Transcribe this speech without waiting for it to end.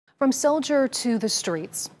From soldier to the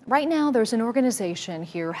streets. Right now, there's an organization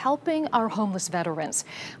here helping our homeless veterans,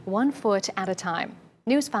 1 foot at a time.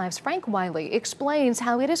 News 5's Frank Wiley explains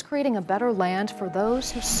how it is creating a better land for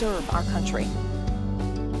those who serve our country.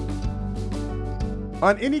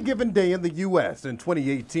 On any given day in the U.S. in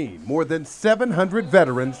 2018, more than 700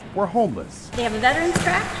 veterans were homeless. They have a veterans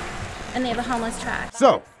track and they have a homeless track.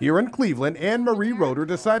 So, here in Cleveland, Anne Marie Roeder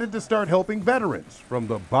decided to start helping veterans from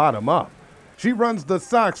the bottom up. She runs the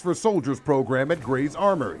Socks for Soldiers program at Gray's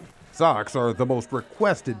Armory. Socks are the most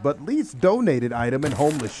requested but least donated item in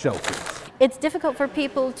homeless shelters. It's difficult for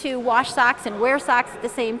people to wash socks and wear socks at the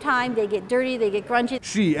same time. They get dirty, they get grungy.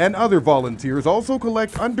 She and other volunteers also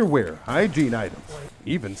collect underwear, hygiene items,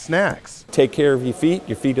 even snacks. Take care of your feet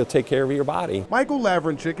will take care of your body. Michael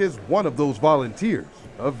Lavrenchik is one of those volunteers.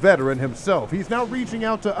 A veteran himself, he's now reaching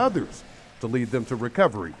out to others to lead them to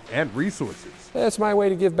recovery and resources. That's my way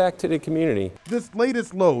to give back to the community. This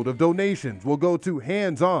latest load of donations will go to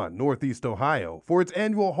Hands On Northeast Ohio for its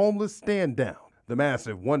annual Homeless Stand Down. The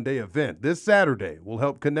massive one-day event this Saturday will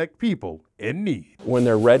help connect people in need. When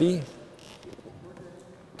they're ready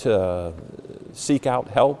to seek out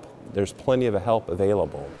help, there's plenty of help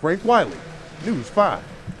available. Frank Wiley, News 5.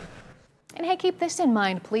 And hey, keep this in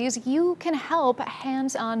mind, please. You can help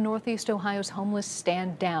Hands On Northeast Ohio's Homeless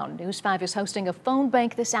Stand Down. News 5 is hosting a phone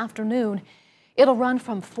bank this afternoon. It'll run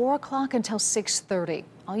from 4 o'clock until 6:30.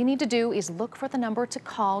 All you need to do is look for the number to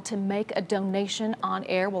call to make a donation on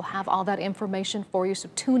air. We'll have all that information for you, so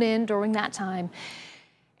tune in during that time.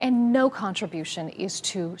 And no contribution is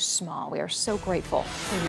too small. We are so grateful for you.